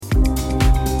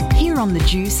on The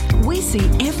Juice, we see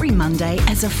every Monday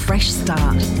as a fresh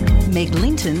start. Meg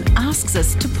Linton asks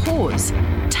us to pause,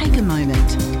 take a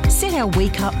moment, set our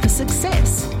week up for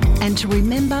success, and to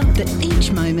remember that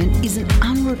each moment is an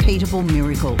unrepeatable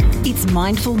miracle. It's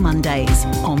Mindful Mondays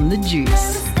on The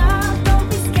Juice.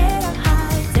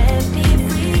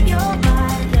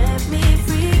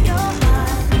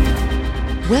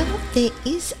 Well, there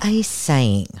is a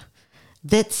saying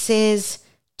that says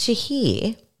to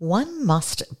hear, one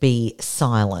must be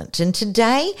silent. And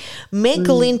today, Meg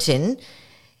Linton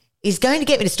is going to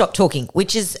get me to stop talking,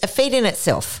 which is a feat in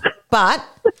itself. But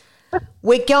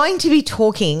we're going to be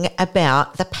talking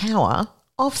about the power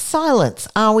of silence,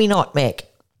 are we not, Meg?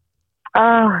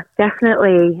 Oh,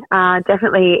 definitely.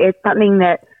 Definitely. It's something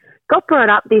that got brought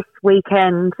up this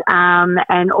weekend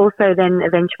and also then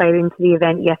eventuated into the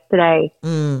event yesterday.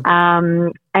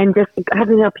 And just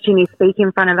having the opportunity to speak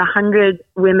in front of 100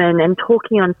 women and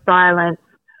talking on silence,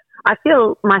 I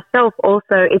feel myself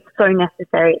also it's so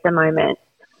necessary at the moment.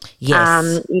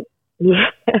 Yes.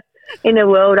 In a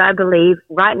world, I believe,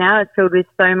 right now it's filled with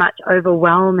so much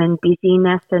overwhelm and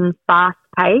busyness and fast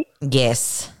pace.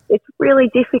 Yes. It's really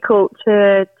difficult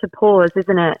to pause,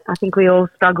 isn't it? I think we all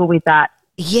struggle with that.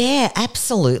 Yeah,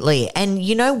 absolutely. And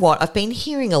you know what? I've been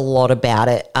hearing a lot about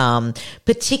it,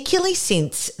 particularly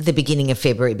since the beginning of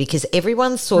February, because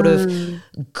everyone sort of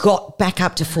got back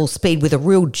up to full speed with a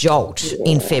real jolt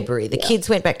in February. The kids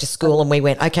went back to school and we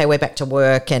went, okay, we're back to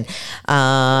work. And,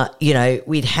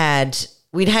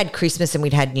 we'd had Christmas and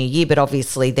we'd had New Year, but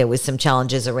obviously there was some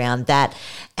challenges around that.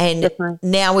 And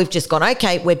now we've just gone,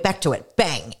 okay, we're back to it,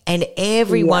 bang. And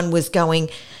everyone was going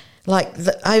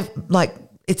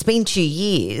it's been 2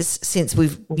 years since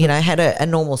we've, had a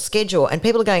normal schedule, and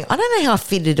people are going, I don't know how I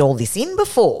fitted all this in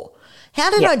before. How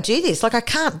did I do this? Like, I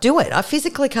can't do it. I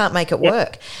physically can't make it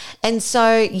work. And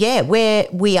so, we're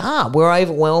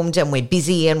overwhelmed and we're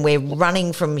busy and we're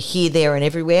running from here, there and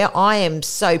everywhere. I am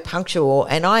so punctual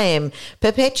and I am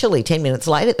perpetually 10 minutes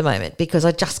late at the moment because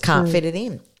I just can't fit it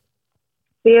in.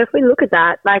 Yeah, if we look at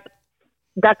that,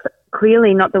 that's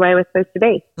clearly not the way we're supposed to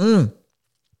be.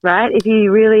 Right? If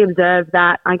you really observe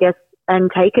that, I guess,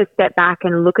 and take a step back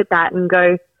and look at that and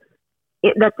go,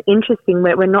 that's interesting.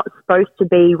 We're not supposed to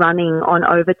be running on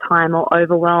overtime or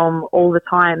overwhelm all the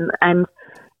time. And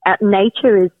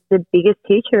nature is the biggest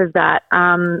teacher of that.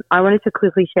 I wanted to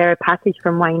quickly share a passage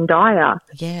from Wayne Dyer.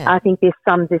 Yeah. I think this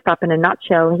sums this up in a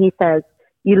nutshell. He says,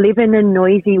 "You live in a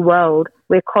noisy world.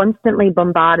 We're constantly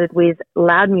bombarded with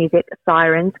loud music,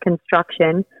 sirens,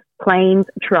 construction, planes,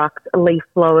 trucks, leaf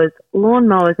blowers, lawn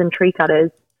mowers and tree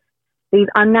cutters. These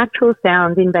unnatural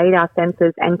sounds invade our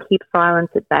senses and keep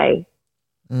silence at bay.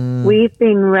 We've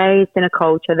been raised in a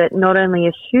culture that not only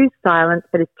eschews silence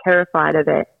but is terrified of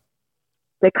it.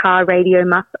 The car radio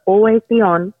must always be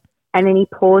on, and any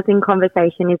pause in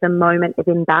conversation is a moment of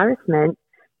embarrassment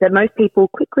that most people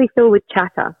quickly fill with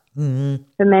chatter.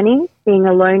 For many, being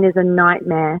alone is a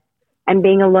nightmare, and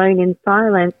being alone in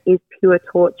silence is pure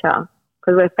torture,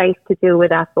 because we're faced to deal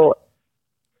with our thoughts."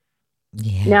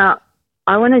 Yeah. Now,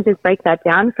 I want to just break that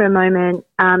down for a moment.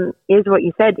 Is what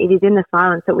you said, it is in the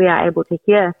silence that we are able to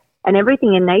hear. And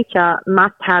everything in nature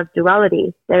must have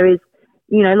duality. There is,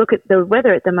 look at the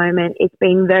weather at the moment. It's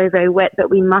been very, very wet, but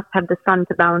we must have the sun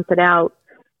to balance it out.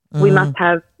 We must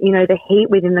have, the heat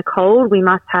within the cold. We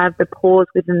must have the pause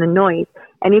within the noise.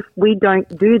 And if we don't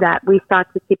do that, we start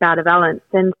to tip out of balance.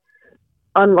 And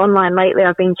online lately,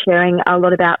 I've been sharing a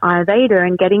lot about Ayurveda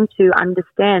and getting to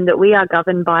understand that we are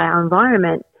governed by our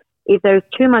environment. If there's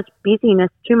too much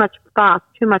busyness, too much fast,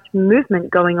 too much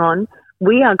movement going on,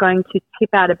 we are going to tip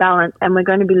out of balance and we're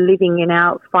going to be living in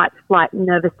our fight-flight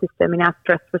nervous system, in our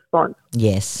stress response.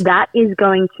 Yes. That is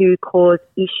going to cause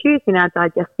issues in our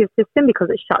digestive system because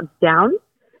it shuts down,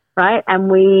 right? And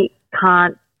we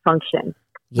can't function.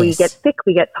 Yes. We get sick,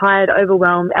 we get tired,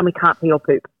 overwhelmed, and we can't pee or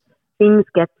poop. Things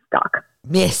get stuck.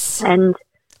 Yes. And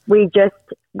we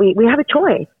have a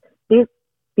choice. This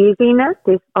busyness,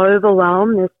 this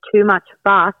overwhelm, this too much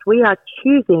fast, we are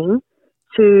choosing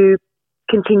to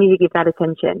continue to give that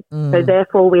attention. So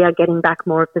therefore we are getting back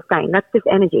more of the same. That's just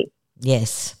energy.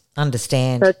 Yes.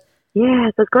 Understand. So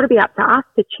it's got to be up to us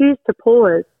to choose to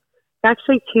pause, to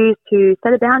actually choose to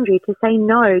set a boundary, to say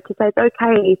no, to say it's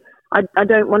okay. I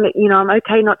don't want to, I'm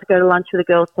okay not to go to lunch with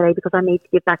the girls today because I need to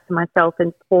get back to myself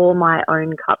and pour my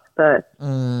own cup first.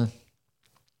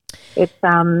 It's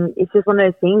just one of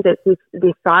those things. It's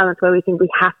this silence where we think we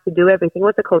have to do everything.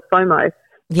 What's it called? FOMO.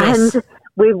 Yes. And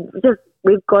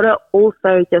we've got to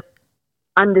also just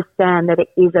understand that it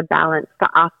is a balance for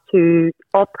us to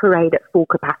operate at full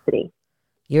capacity.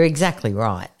 You're exactly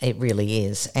right. It really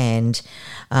is. And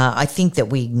I think that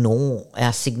we ignore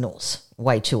our signals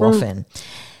way too often,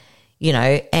 you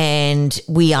know, and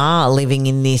we are living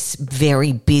in this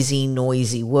very busy,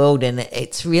 noisy world. And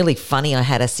it's really funny. I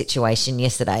had a situation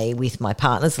yesterday with my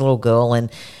partner's little girl,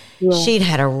 and she'd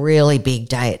had a really big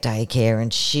day at daycare,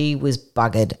 and she was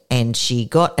buggered, and she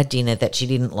got a dinner that she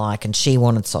didn't like, and she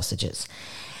wanted sausages,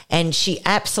 and she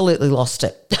absolutely lost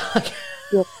it.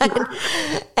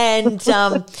 and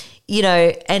you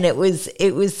know, and it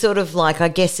was sort of like, I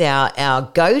guess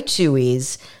our go-to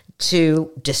is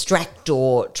to distract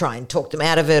or try and talk them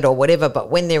out of it or whatever.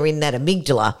 But when they're in that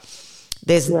amygdala,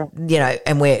 there's, you know,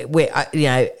 and we're you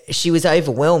know, she was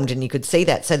overwhelmed, and you could see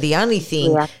that. So the only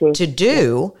thing to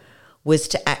do was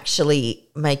to actually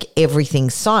make everything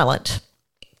silent.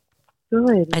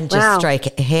 Good. And just stroke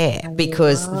her hair,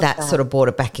 because that sort of brought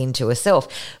her back into herself.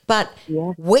 But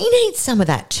we need some of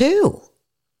that too.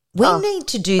 We need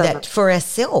to do that for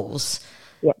ourselves,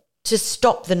 to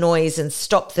stop the noise and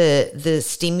stop the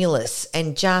stimulus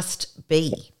and just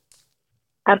be.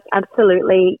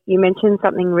 Absolutely. You mentioned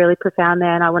something really profound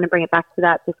there, and I want to bring it back to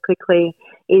that just quickly.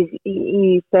 Is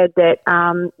you said that,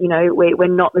 you know, we're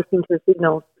not listening to the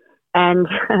signals. And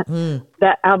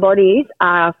that our bodies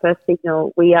are our first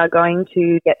signal. We are going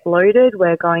to get bloated.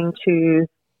 We're going to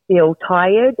feel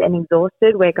tired and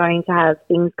exhausted. We're going to have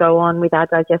things go on with our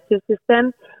digestive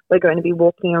system. We're going to be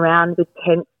walking around with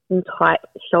tense and tight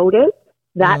shoulders.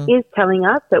 That is telling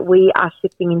us that we are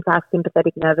shifting into our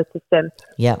sympathetic nervous system.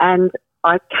 Yeah. And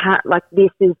I can't, like,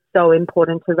 this is so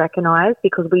important to recognize,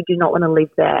 because we do not want to live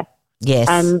there. Yes.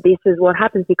 And this is what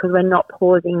happens because we're not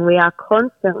pausing. We are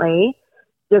constantly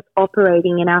just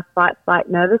operating in our fight-flight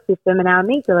nervous system, and our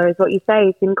amygdala is what you say,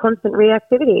 it's in constant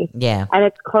reactivity. Yeah. And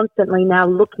it's constantly now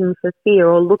looking for fear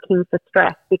or looking for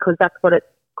stress, because that's what it's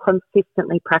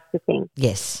consistently practicing.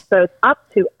 Yes. So it's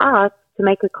up to us to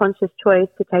make a conscious choice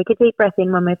to take a deep breath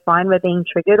in when we find we're being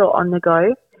triggered or on the go.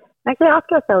 And actually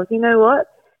ask ourselves, you know what?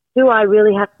 Do I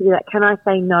really have to do that? Can I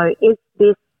say no? Does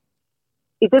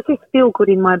this feel good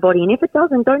in my body? And if it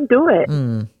doesn't, don't do it.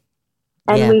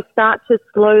 And we start to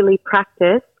slowly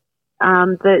practice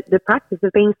the practice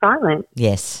of being silent.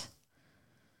 Yes.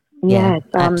 Yes.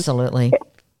 Absolutely.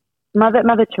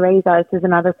 Mother Teresa, this is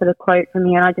another sort of quote from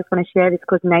me, and I just want to share this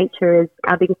because nature is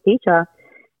our biggest teacher.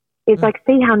 It's like,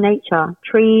 see how nature,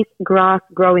 trees, grass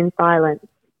grow in silence.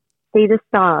 See the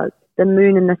stars, the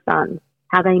moon and the sun,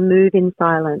 how they move in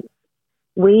silence.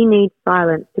 We need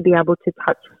silence to be able to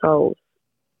touch souls,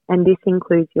 and this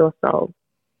includes your soul.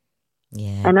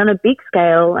 Yeah. And on a big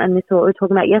scale, and this is what we were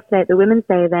talking about yesterday at the Women's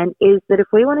Day event, is that if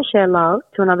we want to share love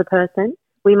to another person,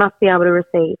 we must be able to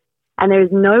receive. And there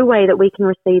is no way that we can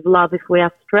receive love if we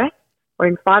are stressed or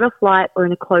in fight or flight or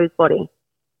in a closed body.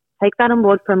 Take that on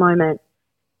board for a moment.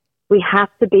 We have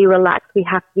to be relaxed. We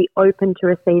have to be open to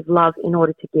receive love in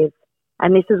order to give.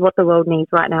 And this is what the world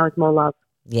needs right now, is more love.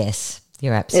 Yes,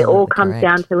 you're absolutely It all comes correct.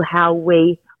 down to how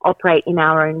we operate in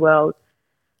our own world.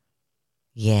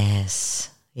 Yes.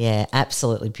 Yeah,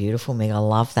 absolutely beautiful, Meg. I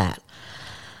love that.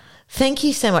 Thank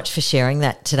you so much for sharing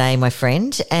that today, my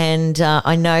friend. And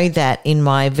I know that in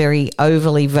my very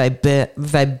overly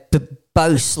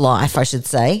verbose life, I should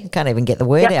say, can't even get the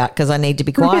word out because I need to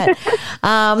be quiet.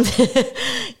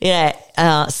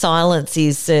 Silence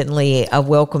is certainly a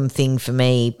welcome thing for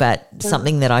me, but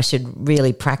something that I should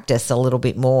really practice a little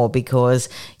bit more because,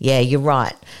 you're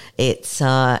right. It's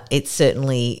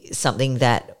certainly something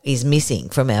that is missing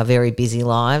from our very busy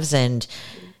lives, and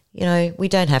you know, we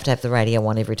don't have to have the radio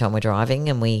on every time we're driving,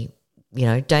 and we, you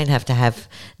know, don't have to have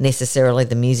necessarily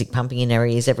the music pumping in our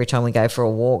ears every time we go for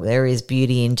a walk. There is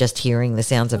beauty in just hearing the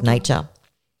sounds of nature.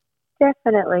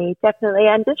 Definitely.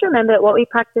 And just remember that what we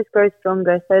practice grows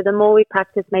stronger. So the more we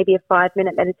practice maybe a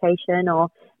 5-minute meditation or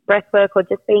breath work or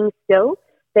just being still,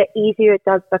 the easier it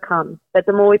does become. But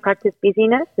the more we practice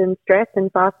busyness and stress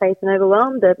and fast-paced and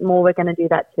overwhelmed, the more we're going to do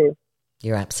that too.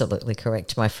 You're absolutely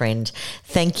correct, my friend.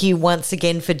 Thank you once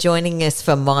again for joining us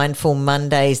for Mindful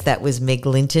Mondays. That was Meg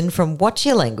Linton from Watch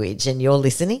Your Language, and you're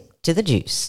listening to The Juice.